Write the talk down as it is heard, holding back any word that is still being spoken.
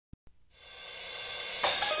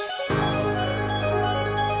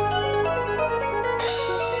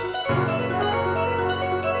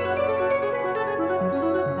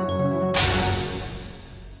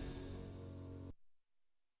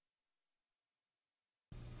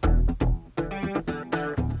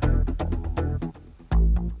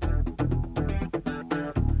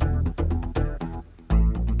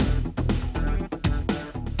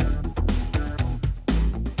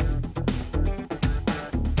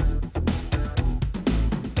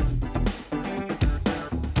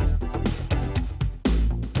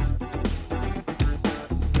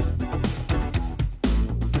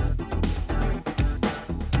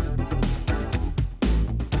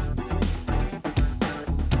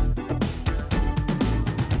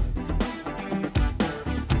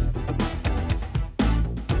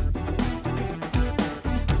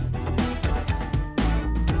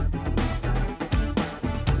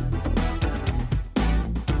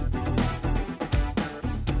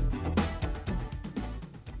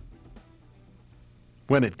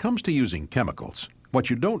When it comes to using chemicals, what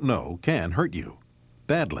you don't know can hurt you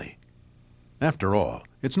badly. After all,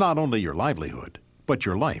 it's not only your livelihood, but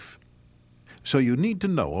your life. So you need to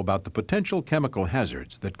know about the potential chemical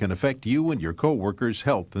hazards that can affect you and your co-workers'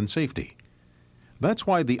 health and safety. That's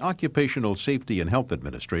why the Occupational Safety and Health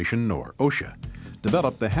Administration, or OSHA,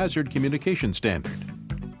 developed the Hazard Communication Standard.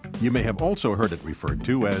 You may have also heard it referred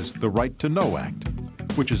to as the Right to Know Act,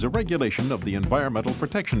 which is a regulation of the Environmental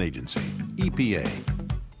Protection Agency, EPA.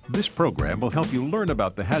 This program will help you learn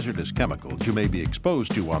about the hazardous chemicals you may be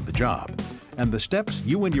exposed to on the job and the steps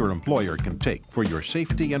you and your employer can take for your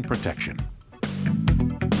safety and protection.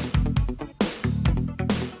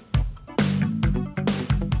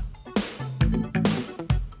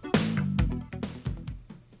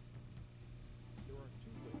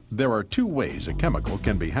 There are two ways a chemical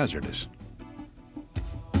can be hazardous.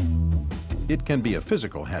 It can be a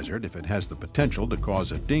physical hazard if it has the potential to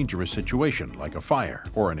cause a dangerous situation like a fire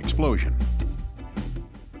or an explosion.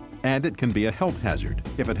 And it can be a health hazard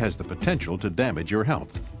if it has the potential to damage your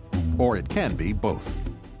health. Or it can be both.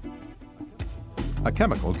 A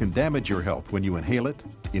chemical can damage your health when you inhale it,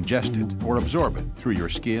 ingest it, or absorb it through your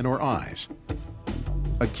skin or eyes.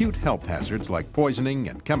 Acute health hazards like poisoning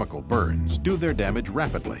and chemical burns do their damage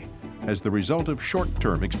rapidly as the result of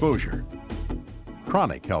short-term exposure.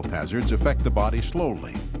 Chronic health hazards affect the body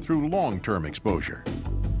slowly through long-term exposure.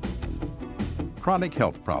 Chronic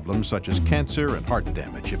health problems such as cancer and heart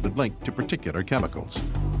damage have been linked to particular chemicals.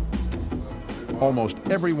 Almost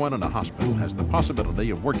everyone in a hospital has the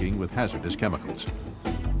possibility of working with hazardous chemicals.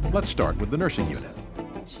 Let's start with the nursing unit.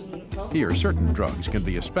 Here, certain drugs can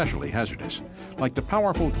be especially hazardous, like the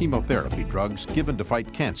powerful chemotherapy drugs given to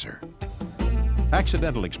fight cancer.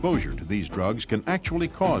 Accidental exposure to these drugs can actually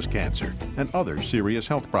cause cancer and other serious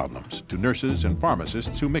health problems to nurses and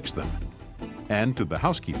pharmacists who mix them, and to the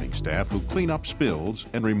housekeeping staff who clean up spills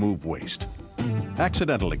and remove waste.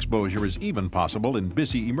 Accidental exposure is even possible in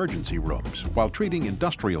busy emergency rooms while treating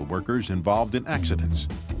industrial workers involved in accidents.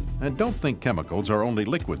 And don't think chemicals are only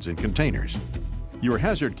liquids in containers. Your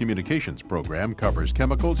Hazard Communications program covers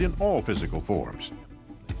chemicals in all physical forms: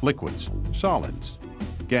 liquids, solids,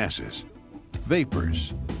 gases,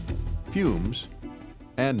 vapors, fumes,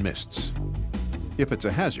 and mists. If it's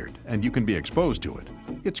a hazard and you can be exposed to it,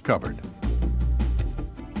 it's covered.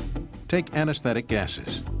 Take anesthetic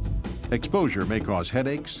gases. Exposure may cause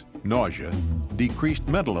headaches, nausea, decreased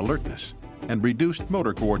mental alertness, and reduced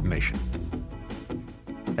motor coordination,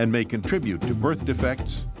 and may contribute to birth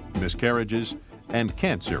defects, miscarriages, and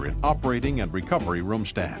cancer in operating and recovery room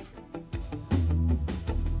staff.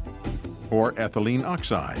 Or ethylene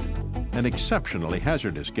oxide, an exceptionally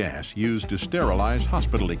hazardous gas used to sterilize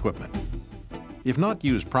hospital equipment. If not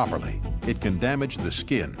used properly, it can damage the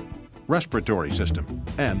skin, respiratory system,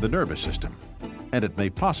 and the nervous system, and it may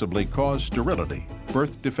possibly cause sterility,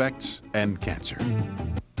 birth defects, and cancer.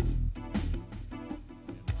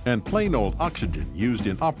 And plain old oxygen used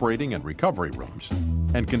in operating and recovery rooms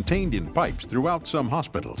and contained in pipes throughout some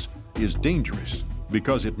hospitals is dangerous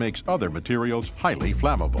because it makes other materials highly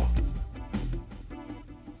flammable.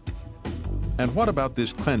 And what about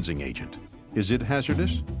this cleansing agent? Is it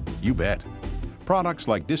hazardous? You bet. Products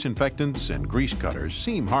like disinfectants and grease cutters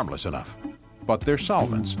seem harmless enough, but they're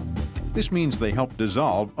solvents. This means they help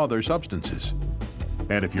dissolve other substances.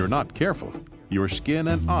 And if you're not careful, your skin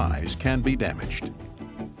and eyes can be damaged.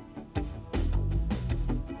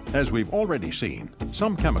 As we've already seen,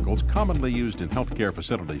 some chemicals commonly used in healthcare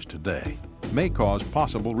facilities today may cause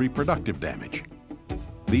possible reproductive damage.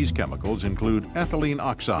 These chemicals include ethylene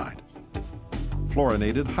oxide,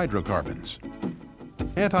 fluorinated hydrocarbons,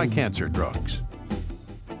 anti-cancer drugs,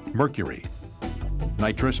 mercury,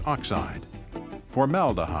 nitrous oxide,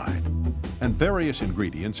 formaldehyde, and various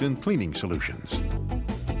ingredients in cleaning solutions.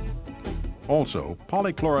 Also,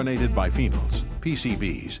 polychlorinated biphenyls,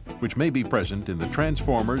 PCBs, which may be present in the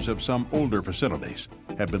transformers of some older facilities,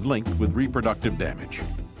 have been linked with reproductive damage.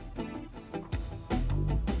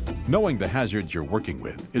 Knowing the hazards you're working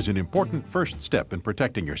with is an important first step in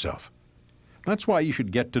protecting yourself. That's why you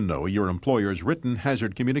should get to know your employer's written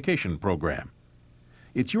hazard communication program.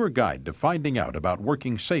 It's your guide to finding out about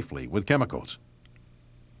working safely with chemicals.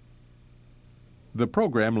 The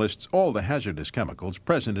program lists all the hazardous chemicals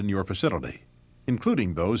present in your facility,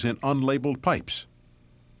 including those in unlabeled pipes.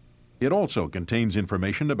 It also contains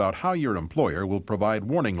information about how your employer will provide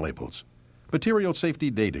warning labels, material safety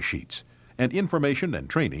data sheets, and information and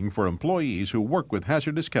training for employees who work with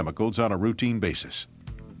hazardous chemicals on a routine basis.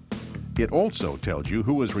 It also tells you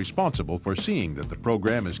who is responsible for seeing that the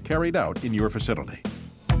program is carried out in your facility.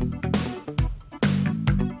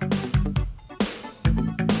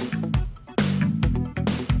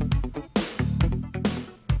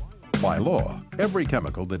 By law, every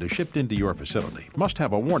chemical that is shipped into your facility must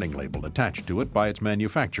have a warning label attached to it by its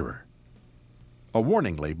manufacturer. A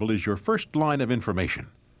warning label is your first line of information.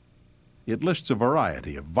 It lists a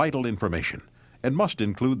variety of vital information and must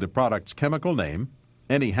include the product's chemical name,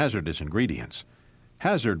 any hazardous ingredients,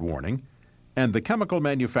 hazard warning, and the chemical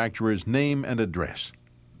manufacturer's name and address.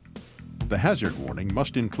 The hazard warning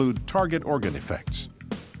must include target organ effects.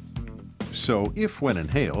 So if when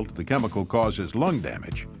inhaled the chemical causes lung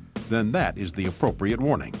damage, then that is the appropriate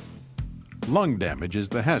warning. Lung damage is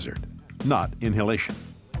the hazard, not inhalation.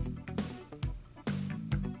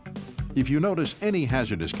 If you notice any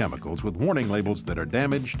hazardous chemicals with warning labels that are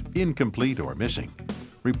damaged, incomplete, or missing,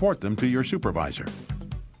 report them to your supervisor.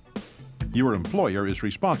 Your employer is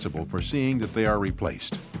responsible for seeing that they are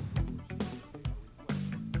replaced.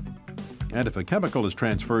 And if a chemical is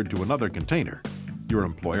transferred to another container, your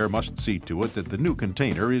employer must see to it that the new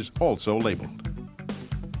container is also labeled.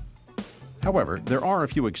 However, there are a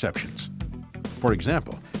few exceptions. For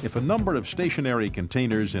example, if a number of stationary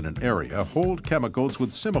containers in an area hold chemicals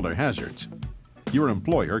with similar hazards, your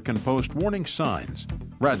employer can post warning signs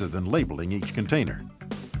rather than labeling each container.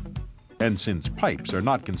 And since pipes are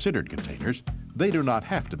not considered containers, they do not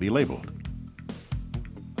have to be labeled.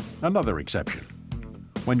 Another exception.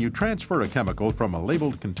 When you transfer a chemical from a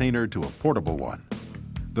labeled container to a portable one,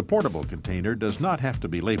 the portable container does not have to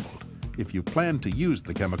be labeled if you plan to use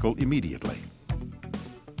the chemical immediately.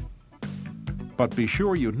 But be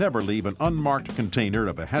sure you never leave an unmarked container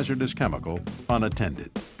of a hazardous chemical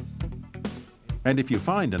unattended. And if you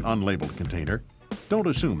find an unlabeled container, don't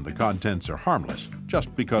assume the contents are harmless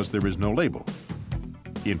just because there is no label.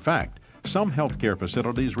 In fact, some healthcare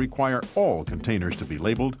facilities require all containers to be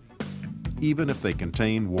labeled, even if they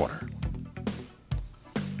contain water.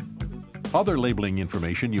 Other labeling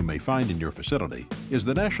information you may find in your facility is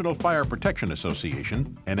the National Fire Protection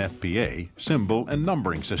Association, NFPA, symbol and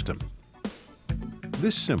numbering system.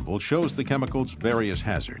 This symbol shows the chemical's various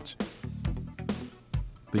hazards.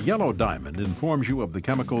 The yellow diamond informs you of the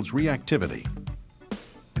chemical's reactivity.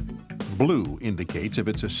 Blue indicates if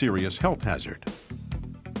it's a serious health hazard.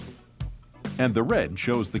 And the red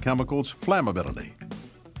shows the chemical's flammability.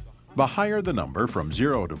 The higher the number from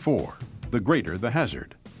 0 to 4, the greater the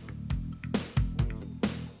hazard.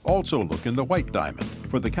 Also look in the white diamond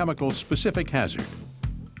for the chemical's specific hazard.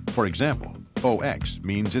 For example, OX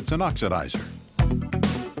means it's an oxidizer.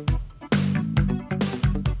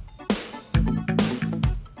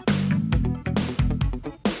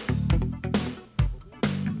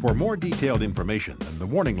 For more detailed information than the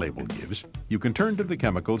warning label gives, you can turn to the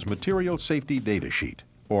chemical's Material Safety Data Sheet,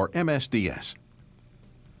 or MSDS.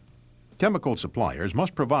 Chemical suppliers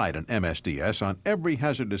must provide an MSDS on every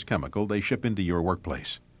hazardous chemical they ship into your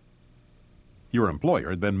workplace. Your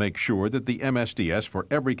employer then makes sure that the MSDS for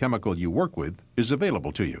every chemical you work with is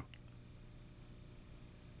available to you.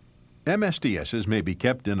 MSDSs may be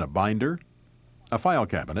kept in a binder, a file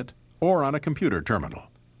cabinet, or on a computer terminal,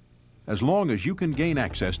 as long as you can gain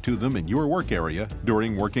access to them in your work area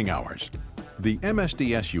during working hours. The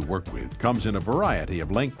MSDS you work with comes in a variety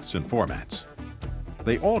of lengths and formats.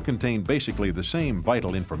 They all contain basically the same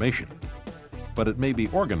vital information, but it may be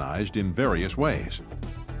organized in various ways.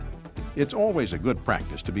 It's always a good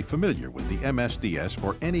practice to be familiar with the MSDS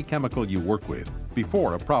for any chemical you work with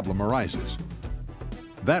before a problem arises.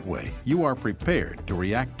 That way, you are prepared to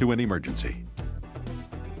react to an emergency.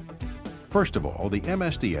 First of all, the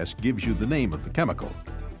MSDS gives you the name of the chemical,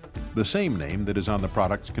 the same name that is on the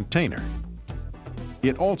product's container.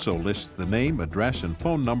 It also lists the name, address, and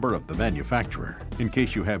phone number of the manufacturer in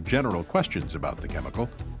case you have general questions about the chemical,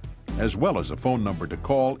 as well as a phone number to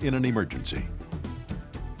call in an emergency.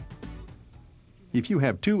 If you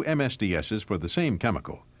have two MSDSs for the same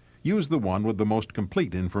chemical, use the one with the most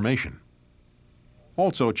complete information.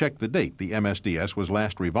 Also check the date the MSDS was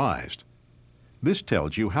last revised. This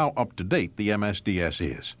tells you how up-to-date the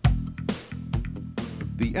MSDS is.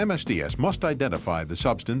 The MSDS must identify the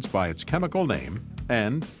substance by its chemical name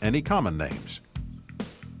and any common names.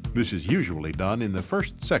 This is usually done in the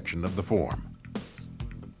first section of the form.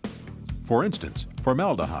 For instance,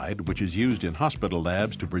 formaldehyde, which is used in hospital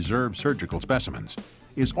labs to preserve surgical specimens,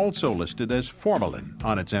 is also listed as formalin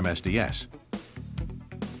on its MSDS.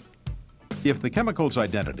 If the chemical's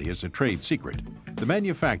identity is a trade secret, the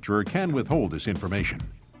manufacturer can withhold this information.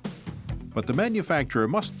 But the manufacturer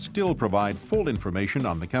must still provide full information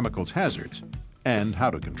on the chemical's hazards and how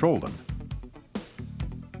to control them.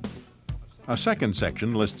 A second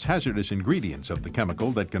section lists hazardous ingredients of the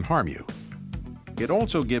chemical that can harm you. It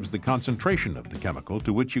also gives the concentration of the chemical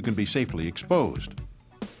to which you can be safely exposed.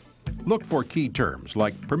 Look for key terms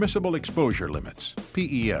like permissible exposure limits,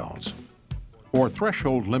 PELs, or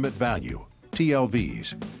threshold limit value,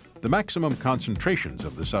 TLVs, the maximum concentrations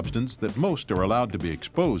of the substance that most are allowed to be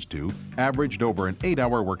exposed to, averaged over an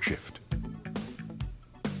 8-hour work shift.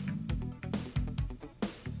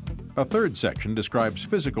 A third section describes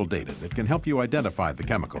physical data that can help you identify the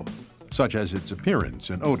chemical, such as its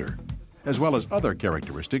appearance and odor, as well as other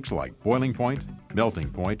characteristics like boiling point, melting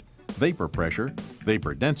point, vapor pressure,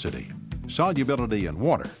 vapor density, solubility in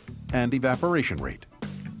water, and evaporation rate.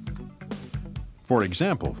 For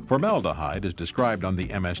example, formaldehyde is described on the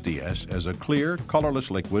MSDS as a clear,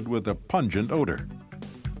 colorless liquid with a pungent odor,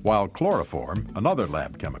 while chloroform, another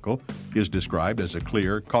lab chemical, is described as a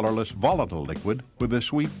clear, colorless, volatile liquid with a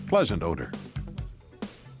sweet, pleasant odor.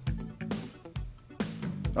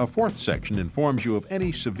 A fourth section informs you of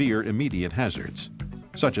any severe immediate hazards,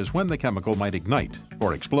 such as when the chemical might ignite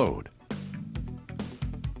or explode.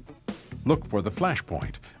 Look for the flash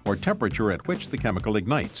point, or temperature at which the chemical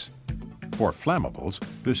ignites. For flammables,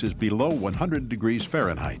 this is below 100 degrees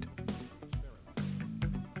Fahrenheit.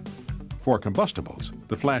 For combustibles,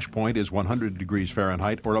 the flash point is 100 degrees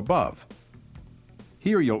Fahrenheit or above.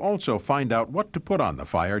 Here you'll also find out what to put on the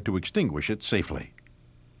fire to extinguish it safely.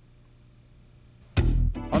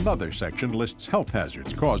 Another section lists health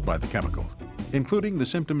hazards caused by the chemical, including the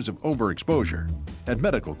symptoms of overexposure and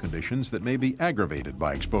medical conditions that may be aggravated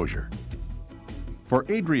by exposure. For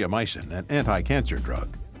adriamycin, an anti-cancer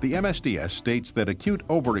drug, the MSDS states that acute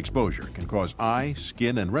overexposure can cause eye,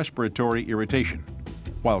 skin, and respiratory irritation,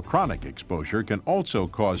 while chronic exposure can also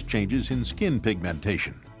cause changes in skin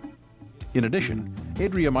pigmentation. In addition,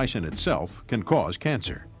 adriamycin itself can cause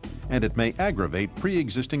cancer, and it may aggravate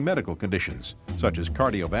pre-existing medical conditions, such as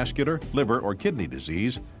cardiovascular, liver or kidney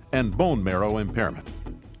disease, and bone marrow impairment.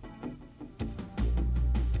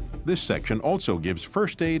 This section also gives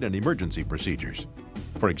first aid and emergency procedures.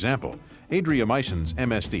 For example, adriamycin's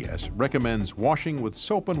MSDS recommends washing with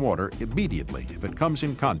soap and water immediately if it comes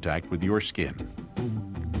in contact with your skin.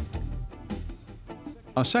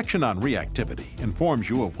 A section on reactivity informs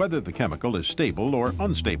you of whether the chemical is stable or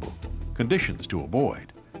unstable, conditions to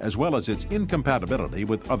avoid, as well as its incompatibility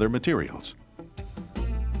with other materials.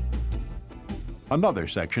 Another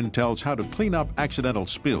section tells how to clean up accidental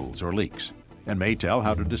spills or leaks, and may tell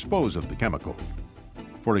how to dispose of the chemical.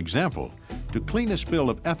 For example, to clean a spill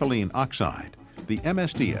of ethylene oxide, the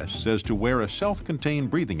MSDS says to wear a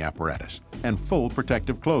self-contained breathing apparatus and full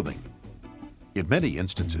protective clothing. In many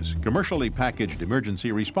instances, commercially packaged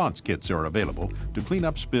emergency response kits are available to clean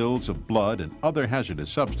up spills of blood and other hazardous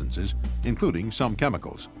substances, including some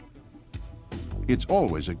chemicals. It's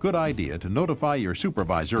always a good idea to notify your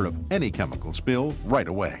supervisor of any chemical spill right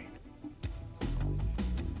away.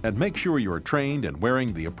 And make sure you're trained and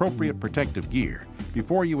wearing the appropriate protective gear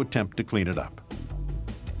before you attempt to clean it up.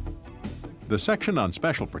 The section on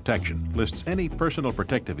special protection lists any personal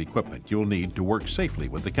protective equipment you'll need to work safely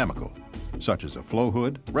with the chemical, such as a flow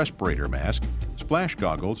hood, respirator mask, splash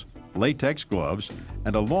goggles, latex gloves,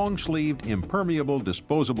 and a long-sleeved impermeable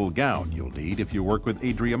disposable gown you'll need if you work with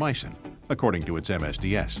adriamycin, according to its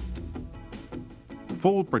MSDS.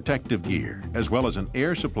 Full protective gear, as well as an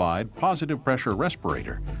air-supplied positive pressure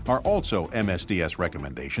respirator, are also MSDS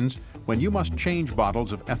recommendations when you must change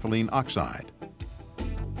bottles of ethylene oxide.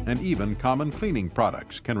 And even common cleaning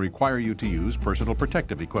products can require you to use personal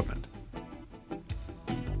protective equipment.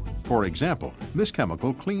 For example, this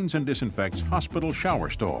chemical cleans and disinfects hospital shower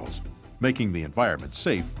stalls, making the environment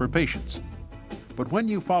safe for patients. But when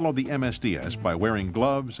you follow the MSDS by wearing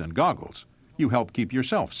gloves and goggles, you help keep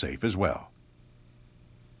yourself safe as well.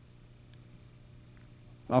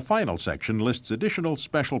 A final section lists additional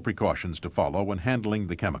special precautions to follow when handling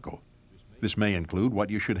the chemical. This may include what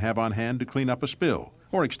you should have on hand to clean up a spill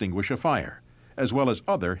or extinguish a fire, as well as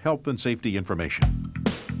other health and safety information.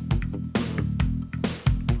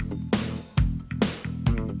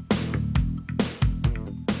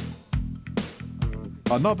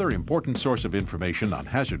 Another important source of information on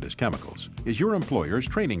hazardous chemicals is your employer's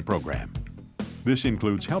training program. This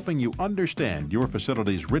includes helping you understand your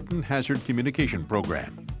facility's written hazard communication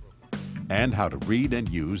program and how to read and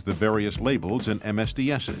use the various labels and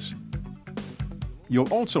MSDSs.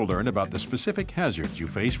 You'll also learn about the specific hazards you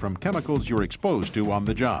face from chemicals you're exposed to on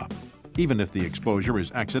the job, even if the exposure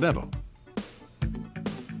is accidental.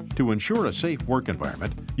 To ensure a safe work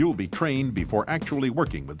environment, you'll be trained before actually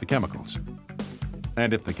working with the chemicals.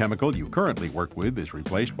 And if the chemical you currently work with is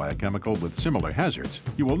replaced by a chemical with similar hazards,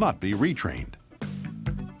 you will not be retrained.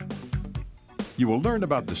 You will learn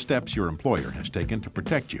about the steps your employer has taken to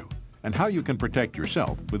protect you and how you can protect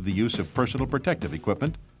yourself with the use of personal protective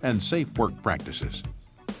equipment and safe work practices.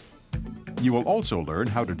 You will also learn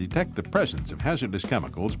how to detect the presence of hazardous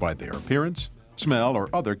chemicals by their appearance, smell, or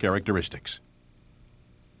other characteristics.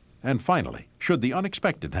 And finally, should the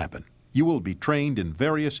unexpected happen, you will be trained in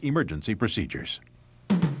various emergency procedures.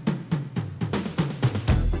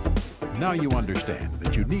 Now you understand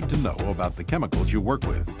that you need to know about the chemicals you work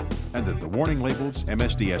with, and that the warning labels,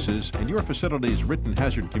 MSDSs, and your facility's written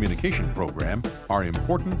hazard communication program are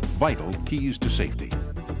important, vital keys to safety.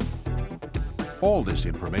 All this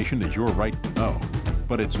information is your right to know,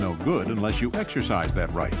 but it's no good unless you exercise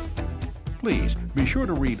that right. Please be sure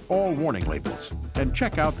to read all warning labels and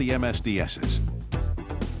check out the MSDSs.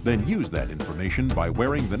 Then use that information by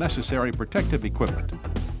wearing the necessary protective equipment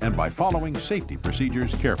and by following safety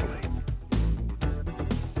procedures carefully.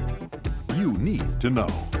 You need to know.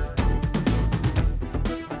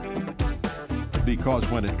 Because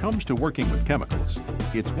when it comes to working with chemicals,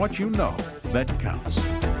 it's what you know that counts.